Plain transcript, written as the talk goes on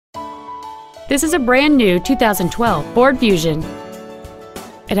This is a brand new 2012 Ford Fusion.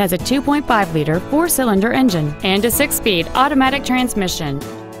 It has a 2.5-liter four-cylinder engine and a 6-speed automatic transmission.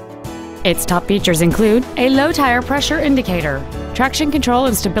 Its top features include a low tire pressure indicator, traction control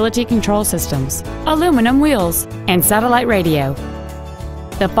and stability control systems, aluminum wheels, and satellite radio.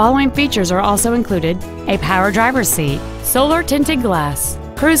 The following features are also included: a power driver's seat, solar tinted glass,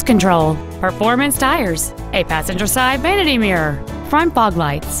 cruise control, performance tires, a passenger side vanity mirror, front fog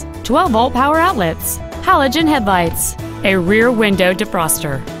lights, 12-volt power outlets, halogen headlights, a rear window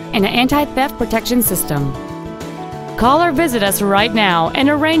defroster, and an anti-theft protection system. Call or visit us right now and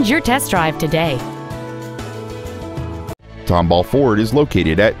arrange your test drive today. Tomball Ford is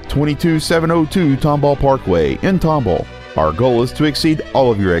located at 22702 Tomball Parkway in Tomball. Our goal is to exceed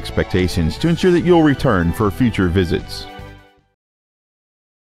all of your expectations to ensure that you'll return for future visits.